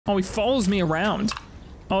Oh, he follows me around.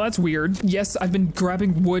 Oh, that's weird. Yes, I've been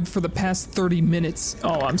grabbing wood for the past 30 minutes.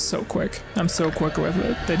 Oh, I'm so quick. I'm so quick with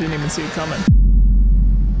it. They didn't even see it coming.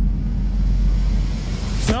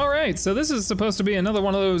 Alright, so this is supposed to be another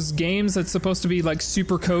one of those games that's supposed to be like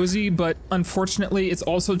super cozy, but unfortunately it's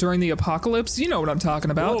also during the apocalypse. You know what I'm talking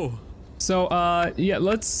about. Whoa. So, yeah,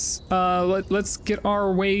 let's get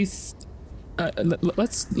our way,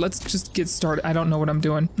 let's just get started. I don't know what I'm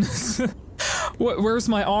doing. Where's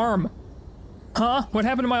my arm? Huh? What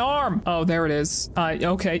happened to my arm? Oh, there it is.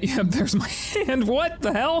 Okay, yeah, there's my hand. What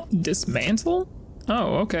the hell? Dismantle?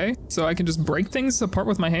 Oh, okay. So I can just break things apart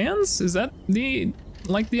with my hands? Is that the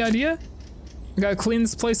idea? I gotta clean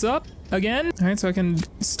this place up again? All right, so I can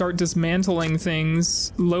start dismantling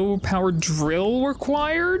things. Low powered drill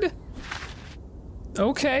required?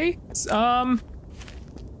 Okay, I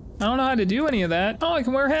don't know how to do any of that. Oh, I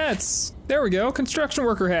can wear hats. There we go, construction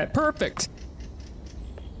worker hat, perfect.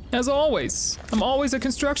 As always, I'm always a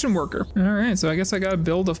construction worker. All right, so I guess I gotta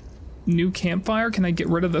build a new campfire. Can I get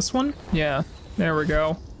rid of this one? Yeah, there we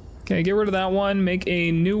go. Okay, get rid of that one, make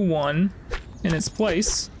a new one in its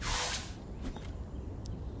place.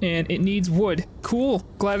 And it needs wood. Cool,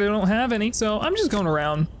 glad I don't have any. So I'm just going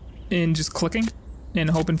around and just clicking and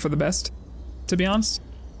hoping for the best, to be honest.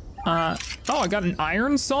 Oh, I got an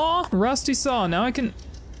iron saw? Rusty saw, now I can,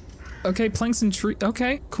 okay, planks and tree,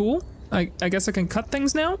 okay, cool. I guess I can cut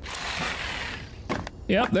things now?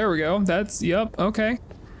 Yep, there we go, that's, yep, okay.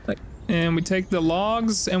 And we take the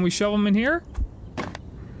logs and we shove them in here.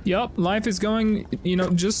 Yep, life is going, you know,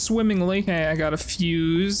 just swimmingly. Okay, I got a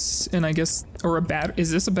fuse, and I guess, or a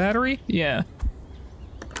is this a battery? Yeah.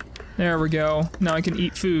 There we go. Now I can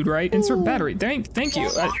eat food, right? Insert battery. Thank you.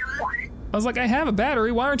 I was like, I have a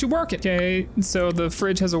battery, why aren't you working? Okay, so the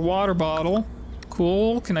fridge has a water bottle.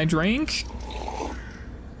 Cool, can I drink?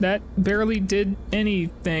 That barely did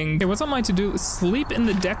anything. Okay, what's on my to-do? Sleep in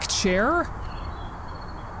the deck chair?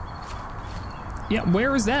 Yeah,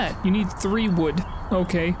 where is that? You need 3 wood.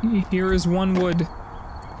 Okay, here is 1 wood.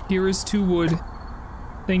 Here is 2 wood.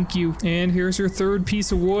 Thank you. And here's your 3rd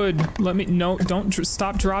piece of wood. Let me, no, don't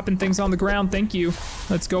stop dropping things on the ground. Thank you.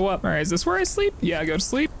 Let's go up. All right, is this where I sleep? Yeah, I go to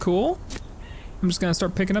sleep. Cool. I'm just gonna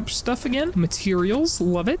start picking up stuff again. Materials,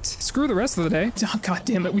 love it. Screw the rest of the day. Oh, god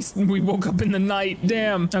damn it, we woke up in the night,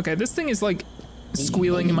 damn. Okay, this thing is like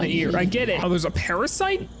squealing in my ear. I get it. Oh, there's a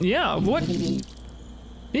parasite? Yeah, what?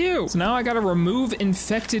 Ew. So now I gotta remove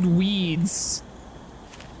infected weeds.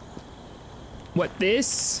 What,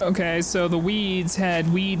 this? Okay, so the weeds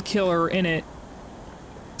had weed killer in it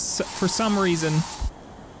for some reason.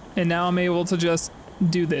 And now I'm able to just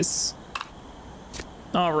do this.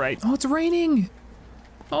 All right. Oh, it's raining.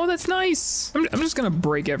 Oh, that's nice. I'm just gonna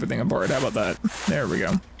break everything apart. How about that? There we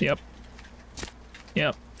go. Yep.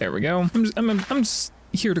 Yep, there we go. I'm just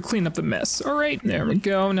here to clean up the mess. All right, there we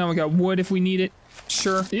go. Now we got wood if we need it.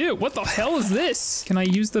 Sure. Ew, what the hell is this? Can I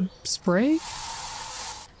use the spray?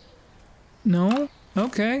 No?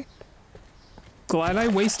 Okay. Glad I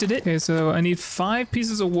wasted it. Okay, so I need 5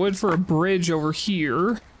 pieces of wood for a bridge over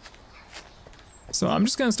here. So I'm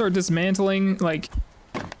just gonna start dismantling, like,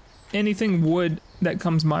 anything wood that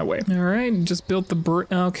comes my way. All right, just built the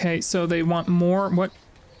okay, so they want more, what?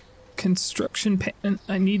 Construction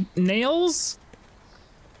I need nails?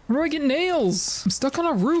 Where do I get nails? I'm stuck on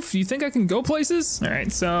a roof. You think I can go places? All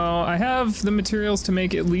right, so I have the materials to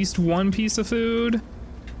make at least 1 piece of food.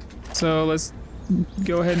 So let's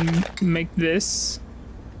go ahead and make this.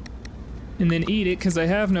 And then eat it, because I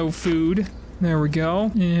have no food. There we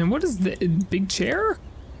go. And what is the big chair?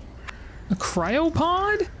 A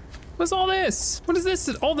cryopod? What's all this? What is this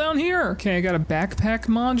all down here? Okay, I got a backpack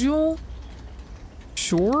module.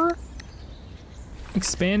 Sure.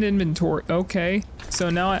 Expand inventory. Okay. So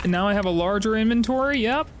now I have a larger inventory.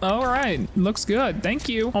 Yep. All right. Looks good. Thank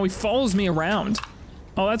you. Oh, he follows me around.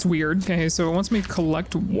 Oh, that's weird. Okay, so it wants me to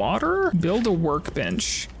collect water. Build a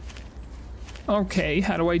workbench. Okay,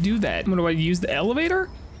 how do I do that? What do I use, the elevator?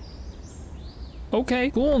 Okay,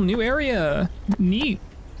 cool, new area. Neat.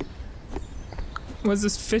 Was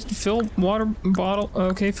this fill water bottle?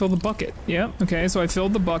 Okay, fill the bucket. Yep, okay, so I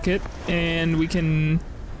filled the bucket and we can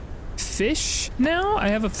fish now? I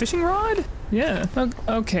have a fishing rod? Yeah,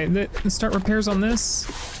 okay, let's start repairs on this.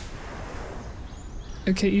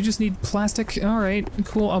 Okay, you just need plastic. All right,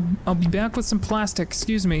 cool, I'll be back with some plastic,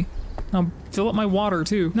 excuse me. I'll fill up my water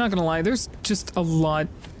too. Not gonna lie, there's just a lot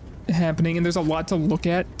happening and there's a lot to look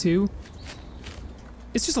at too.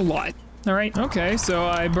 It's just a lot. All right, okay, so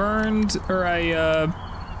I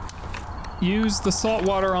used the salt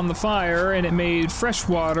water on the fire and it made fresh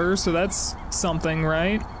water, so that's something,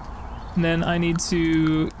 right? And then I need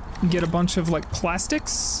to get a bunch of like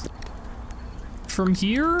plastics from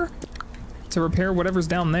here to repair whatever's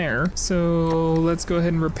down there. So let's go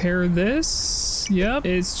ahead and repair this. Yep,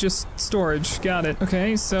 it's just storage. Got it.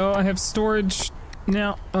 Okay, so I have storage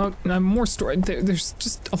now. Oh, I have more storage. There's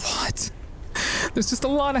just a lot. There's just a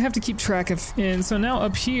lot I have to keep track of. And so now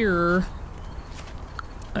up here,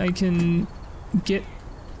 I can get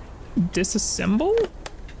disassemble?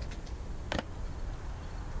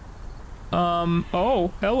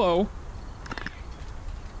 Oh, hello.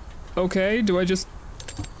 Okay, do I just...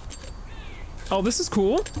 Oh, this is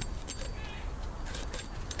cool.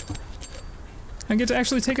 I get to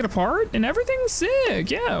actually take it apart and everything's sick,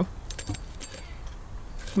 yeah.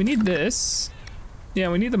 We need this. Yeah,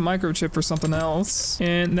 we need the microchip for something else.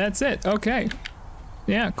 And that's it, okay.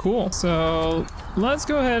 Yeah, cool. So let's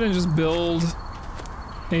go ahead and just build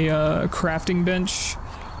a crafting bench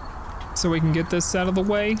so we can get this out of the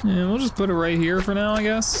way. And we'll just put it right here for now, I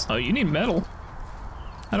guess. Oh, you need metal.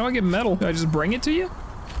 How do I get metal? Do I just bring it to you?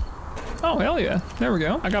 Oh, hell yeah. There we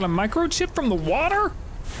go. I got a microchip from the water?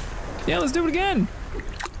 Yeah, let's do it again.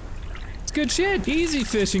 It's good shit. Easy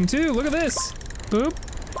fishing, too. Look at this. Boop,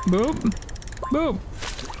 boop, boop.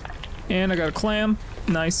 And I got a clam.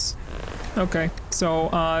 Nice. Okay, so,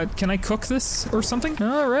 can I cook this or something?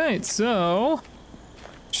 All right, so...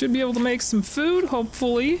 should be able to make some food,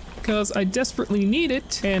 hopefully, because I desperately need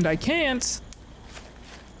it, and I can't.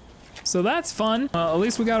 So that's fun. At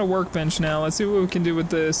least we got a workbench now. Let's see what we can do with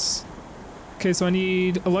this. Okay, so I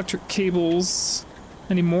need electric cables.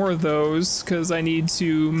 I need more of those, because I need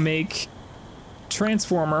to make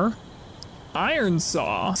transformer. Iron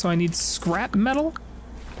saw. So I need scrap metal.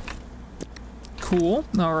 Cool,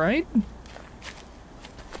 all right.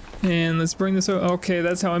 And let's bring this over. Okay,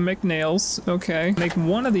 that's how I make nails. Okay, make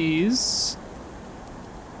one of these.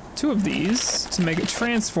 Two of these to make a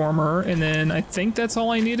transformer, and then I think that's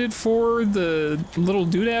all I needed for the little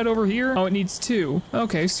doodad over here. Oh, it needs two.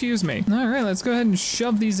 Okay, excuse me. All right, let's go ahead and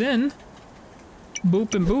shove these in.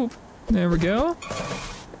 Boop and boop. There we go.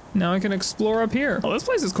 Now I can explore up here. Oh, this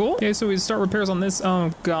place is cool. Okay, so we start repairs on this.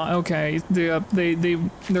 Oh god. Okay,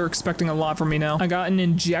 they're expecting a lot from me now. I got an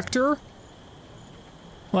injector.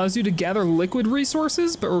 Allows you to gather liquid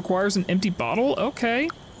resources, but requires an empty bottle. Okay.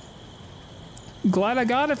 Glad I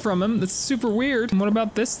got it from him. That's super weird. And what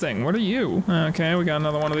about this thing? What are you? Okay, we got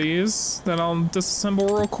another one of these that I'll disassemble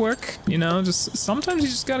real quick. You know, just sometimes you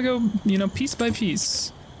just gotta go, you know, piece by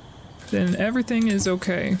piece. Then everything is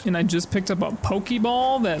okay. And I just picked up a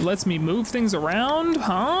Pokeball that lets me move things around,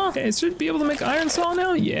 huh? Okay, I should be able to make iron saw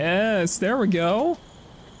now? Yes, there we go.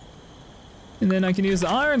 And then I can use the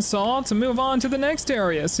iron saw to move on to the next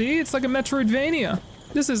area. See, it's like a Metroidvania.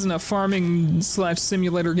 This isn't a farming /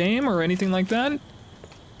 simulator game or anything like that.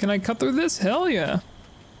 Can I cut through this? Hell yeah.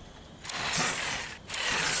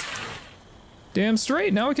 Damn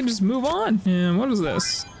straight, now we can just move on. And what is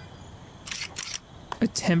this? A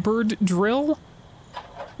tempered drill?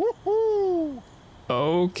 Woohoo!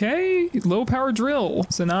 Okay, low power drill.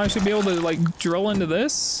 So now I should be able to like drill into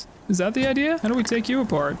this? Is that the idea? How do we take you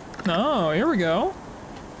apart? Oh, here we go.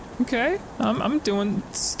 Okay, I'm doing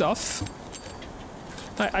stuff.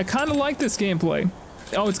 I kind of like this gameplay.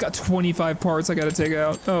 Oh, it's got 25 parts I gotta take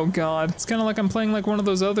out. Oh god. It's kind of like I'm playing like one of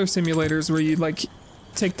those other simulators where you like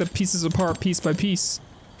take the pieces apart piece by piece.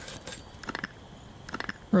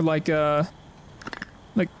 Or like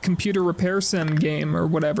computer repair sim game or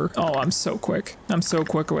whatever. Oh, I'm so quick. I'm so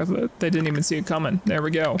quick with it. They didn't even see it coming. There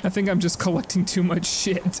we go. I think I'm just collecting too much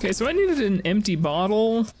shit. Okay, so I needed an empty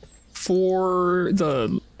bottle for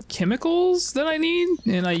the chemicals that I need,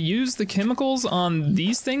 and I use the chemicals on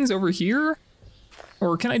these things over here?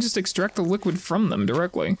 Or can I just extract the liquid from them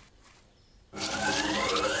directly?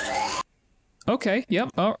 Okay, yep,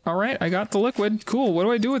 oh, all right, I got the liquid. Cool, what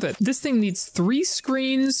do I do with it? This thing needs 3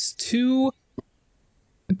 screens, 2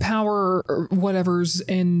 power or whatevers,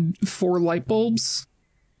 and 4 light bulbs.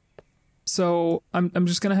 So I'm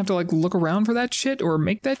just gonna have to like look around for that shit or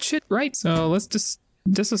make that shit, right? So let's just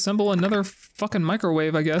disassemble another fucking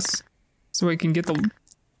microwave, I guess, so we can get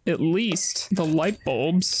at least the light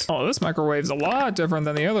bulbs. Oh, this microwave's a lot different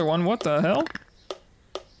than the other one. What the hell?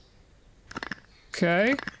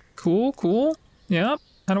 Okay, cool, cool. Yep.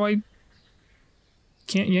 How do I...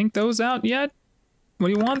 Can't yank those out yet? What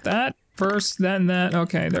do you want? That first, then that.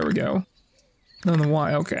 Okay, there we go. Then the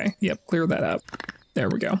Y. Okay. Yep, clear that up. There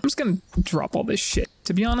we go. I'm just gonna drop all this shit,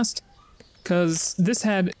 to be honest, because this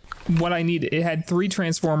had what I needed. It had 3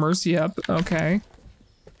 transformers. Yep. Okay.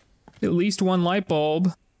 At least 1 light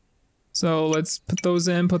bulb. So let's put those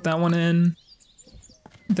in. Put that one in.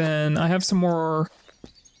 Then I have some more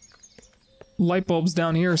light bulbs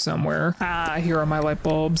down here somewhere. Ah, here are my light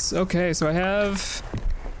bulbs. Okay, so I have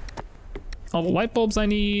all the light bulbs I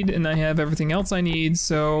need, and I have everything else I need,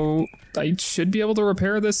 so I should be able to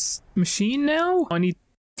repair this machine now? I need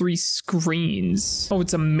 3 screens. Oh,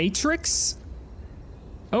 it's a matrix?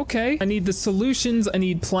 Okay. I need the solutions, I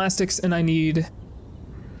need plastics, and I need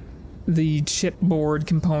the chipboard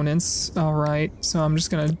components. Alright, so I'm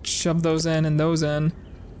just gonna shove those in and those in.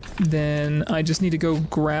 Then I just need to go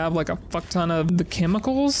grab like a fuck ton of the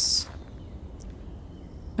chemicals.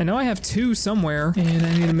 I know I have 2 somewhere, and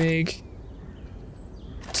I need to make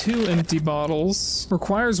 2 empty bottles.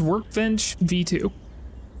 Requires workbench V2.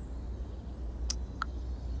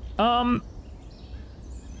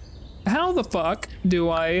 How the fuck do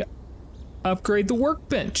I upgrade the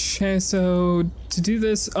workbench? Okay, so to do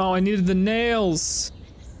this, oh, I needed the nails.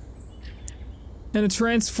 And a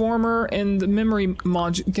transformer and the memory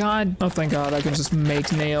module. God, oh thank God, I can just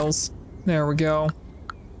make nails. There we go.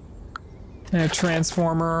 And a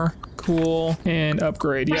transformer, cool, and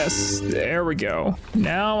upgrade, yes, there we go.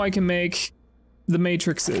 Now I can make the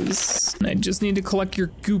matrices. I just need to collect your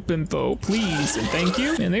goop info, please, and thank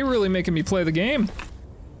you. And they really making me play the game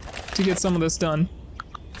to get some of this done.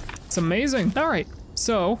 It's amazing. All right,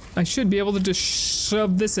 so I should be able to just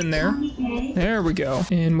shove this in there. There we go.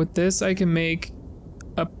 And with this, I can make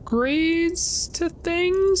upgrades to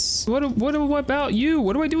things. What about you?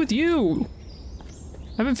 What do I do with you?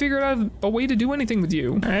 I haven't figured out a way to do anything with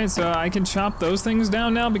you. All right, so I can chop those things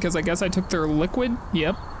down now because I guess I took their liquid.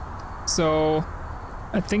 Yep. So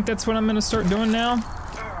I think that's what I'm gonna start doing now.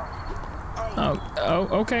 Oh,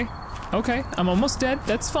 okay. Okay, I'm almost dead.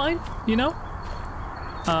 That's fine, you know?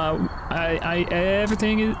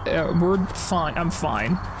 Everything is, we're fine. I'm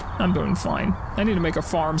fine. I'm doing fine. I need to make a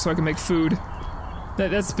farm so I can make food.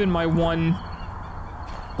 That's been my one,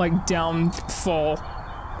 like, downfall.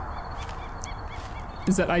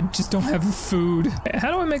 Is that I just don't have food.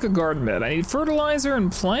 How do I make a garden bed? I need fertilizer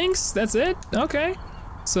and planks? That's it? Okay.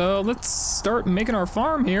 So let's start making our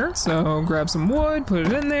farm here. So grab some wood, put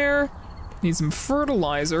it in there. Need some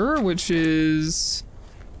fertilizer, which is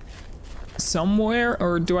somewhere,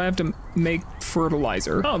 or do I have to make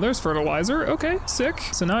fertilizer? Oh, there's fertilizer. Okay, sick.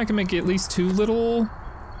 So now I can make at least 2 little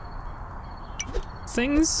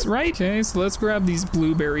things, right? Okay, so let's grab these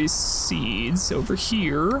blueberry seeds over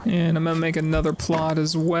here, and I'm gonna make another plot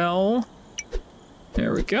as well.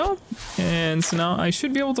 There we go. And so now I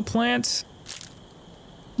should be able to plant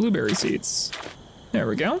blueberry seeds. There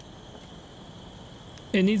we go.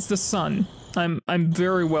 It needs the sun. I'm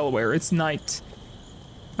very well aware. It's night.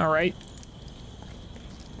 All right.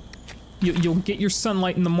 You'll get your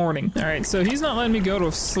sunlight in the morning. All right, so he's not letting me go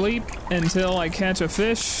to sleep until I catch a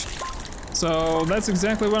fish. So that's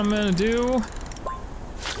exactly what I'm gonna do.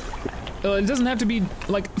 It doesn't have to be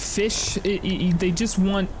like fish. They just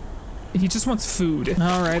want, he just wants food.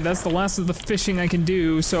 All right, that's the last of the fishing I can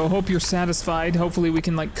do. So hope you're satisfied. Hopefully we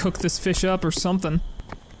can like cook this fish up or something.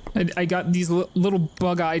 I got these little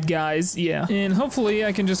bug-eyed guys, yeah. And hopefully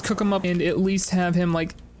I can just cook him up and at least have him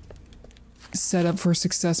like set up for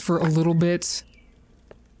success for a little bit.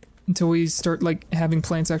 Until we start like having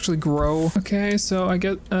plants actually grow. Okay, so I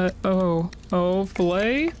get,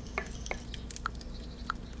 fillet.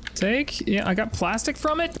 Take, yeah, I got plastic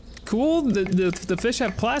from it. Cool, the fish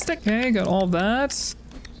have plastic. Okay, got all that.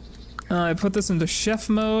 I put this into chef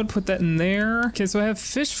mode, put that in there. Okay, so I have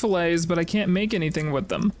fish fillets, but I can't make anything with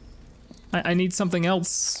them. I need something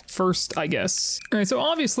else first, I guess. All right, so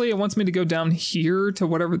obviously it wants me to go down here to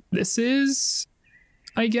whatever this is,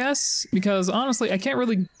 I guess, because honestly, I can't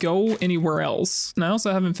really go anywhere else. And I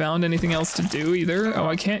also haven't found anything else to do either. Oh,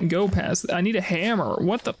 I can't go past, I need a hammer.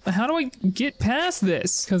 What the, how do I get past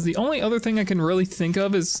this? Because the only other thing I can really think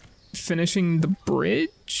of is finishing the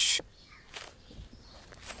bridge.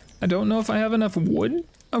 I don't know if I have enough wood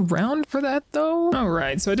around for that though. All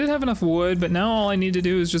right, so I did have enough wood, but now all I need to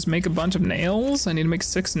do is just make a bunch of nails. I need to make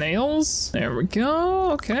 6 nails. There we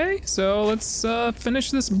go. Okay, so let's finish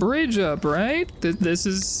this bridge up, right? This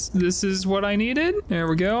is what I needed. There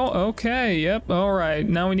we go. Okay, yep. All right,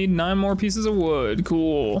 now we need 9 more pieces of wood.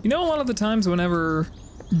 Cool. You know, a lot of the times whenever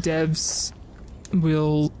devs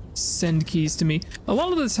will send keys to me, a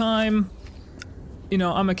lot of the time, you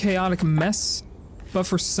know, I'm a chaotic mess. But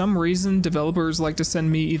for some reason, developers like to send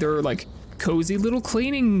me either like cozy little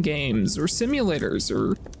cleaning games or simulators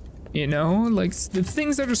or, you know, like the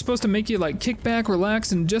things that are supposed to make you like kick back,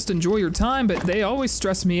 relax, and just enjoy your time, but they always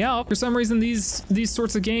stress me out. For some reason, these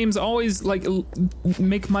sorts of games always like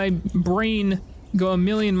make my brain go a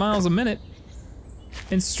million miles a minute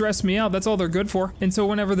and stress me out. That's all they're good for. And so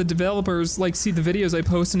whenever the developers like see the videos I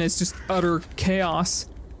post and it's just utter chaos,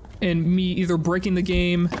 and me either breaking the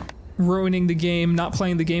game, ruining the game, not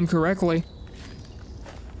playing the game correctly.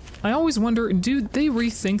 I always wonder, do they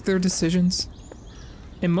rethink their decisions?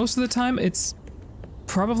 And most of the time, it's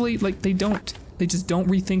probably like they don't. They just don't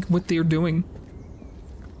rethink what they're doing.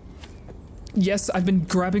 Yes, I've been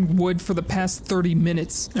grabbing wood for the past 30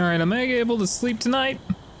 minutes. Alright, am I able to sleep tonight?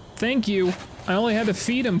 Thank you. I only had to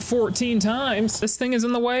feed him 14 times. This thing is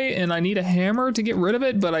in the way, and I need a hammer to get rid of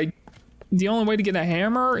it, but the only way to get a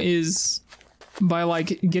hammer is by,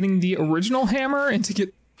 like, getting the original hammer, and to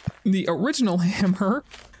get the original hammer,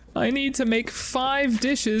 I need to make 5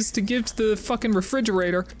 dishes to give to the fucking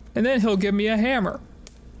refrigerator, and then he'll give me a hammer.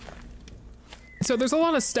 So there's a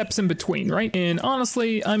lot of steps in between, right? And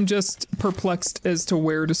honestly, I'm just perplexed as to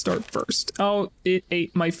where to start first. Oh, it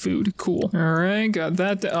ate my food. Cool. All right, got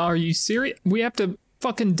that. Are you serious? We have to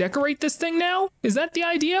fucking decorate this thing now? Is that the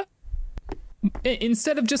idea?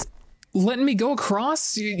 Instead of just letting me go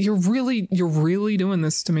across? You're really doing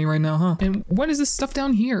this to me right now, huh? And what is this stuff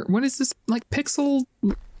down here? What is this, like, pixel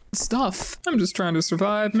stuff? I'm just trying to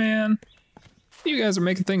survive, man. You guys are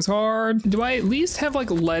making things hard. Do I at least have, like,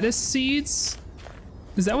 lettuce seeds?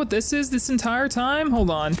 Is that what this is this entire time? Hold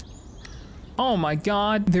on. Oh my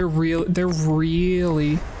god, they're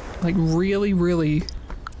really, like, really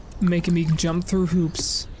making me jump through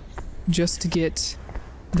hoops just to get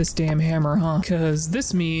this damn hammer, huh? Because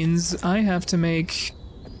this means I have to make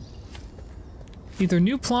either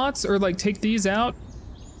new plots or, like, take these out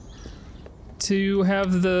to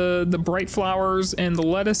have the bright flowers and the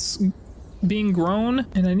lettuce being grown,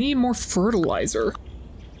 and I need more fertilizer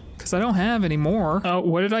because I don't have any more. Oh,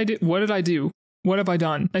 what did I do? What did I do? What have I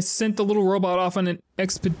done? I sent the little robot off on an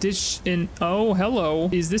expedition. Oh, hello.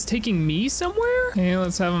 Is this taking me somewhere? Okay,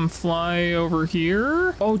 let's have him fly over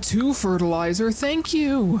here. Oh, 2 fertilizer. Thank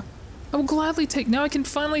you. I will gladly take. Now I can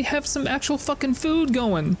finally have some actual fucking food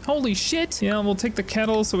going. Holy shit. Yeah, we'll take the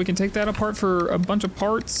kettle so we can take that apart for a bunch of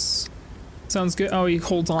parts. Sounds good. Oh, he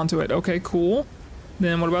holds on to it. Okay, cool.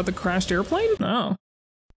 Then what about the crashed airplane? Oh.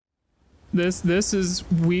 This is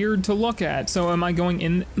weird to look at. So am I going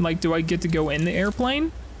in, like, do I get to go in the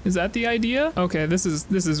airplane? Is that the idea? Okay, this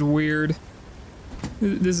is weird.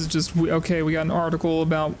 This is just, okay, we got an article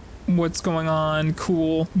about what's going on.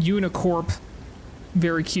 Cool. UNICORP.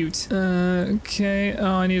 Very cute. Okay, oh,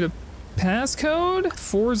 I need a passcode?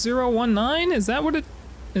 4019? Is that what it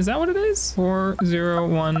is?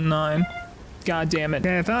 4019. God damn it.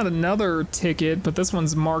 Okay, I found another ticket, but this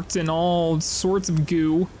one's marked in all sorts of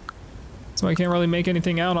goo. So I can't really make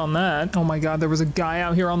anything out on that. Oh my god, there was a guy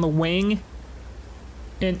out here on the wing,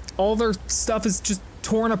 and all their stuff is just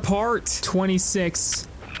torn apart.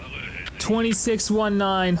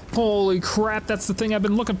 2619. Holy crap, that's the thing I've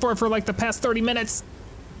been looking for like the past 30 minutes.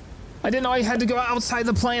 I didn't know I had to go outside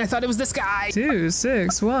the plane. I thought it was this guy.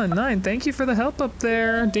 2619. Thank you for the help up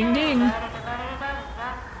there. Ding ding.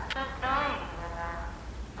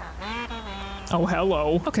 Oh,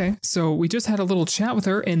 hello. Okay, so we just had a little chat with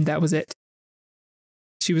her, and that was it.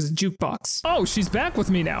 She was a jukebox. Oh, she's back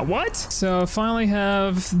with me now. What? So finally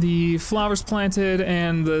have the flowers planted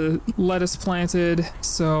and the lettuce planted.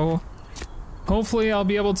 So hopefully I'll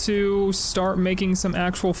be able to start making some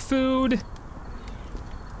actual food,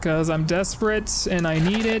 because I'm desperate and I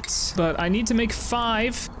need it. But I need to make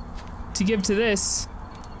 5 to give to this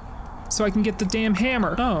so I can get the damn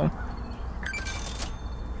hammer. Oh.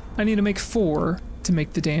 I need to make 4 to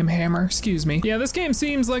make the damn hammer. Excuse me. Yeah, this game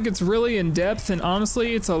seems like it's really in depth, and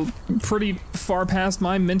honestly, it's a pretty far past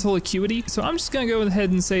my mental acuity. So I'm just gonna go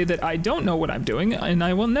ahead and say that I don't know what I'm doing, and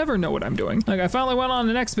I will never know what I'm doing. Like, I finally went on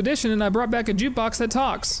an expedition and I brought back a jukebox that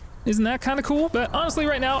talks. Isn't that kind of cool? But honestly,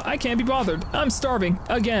 right now, I can't be bothered. I'm starving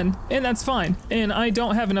again, and that's fine. And I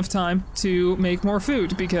don't have enough time to make more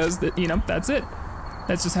food because, you know, that's it.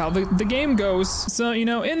 That's just how the game goes. So, you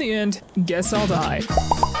know, in the end, guess I'll die.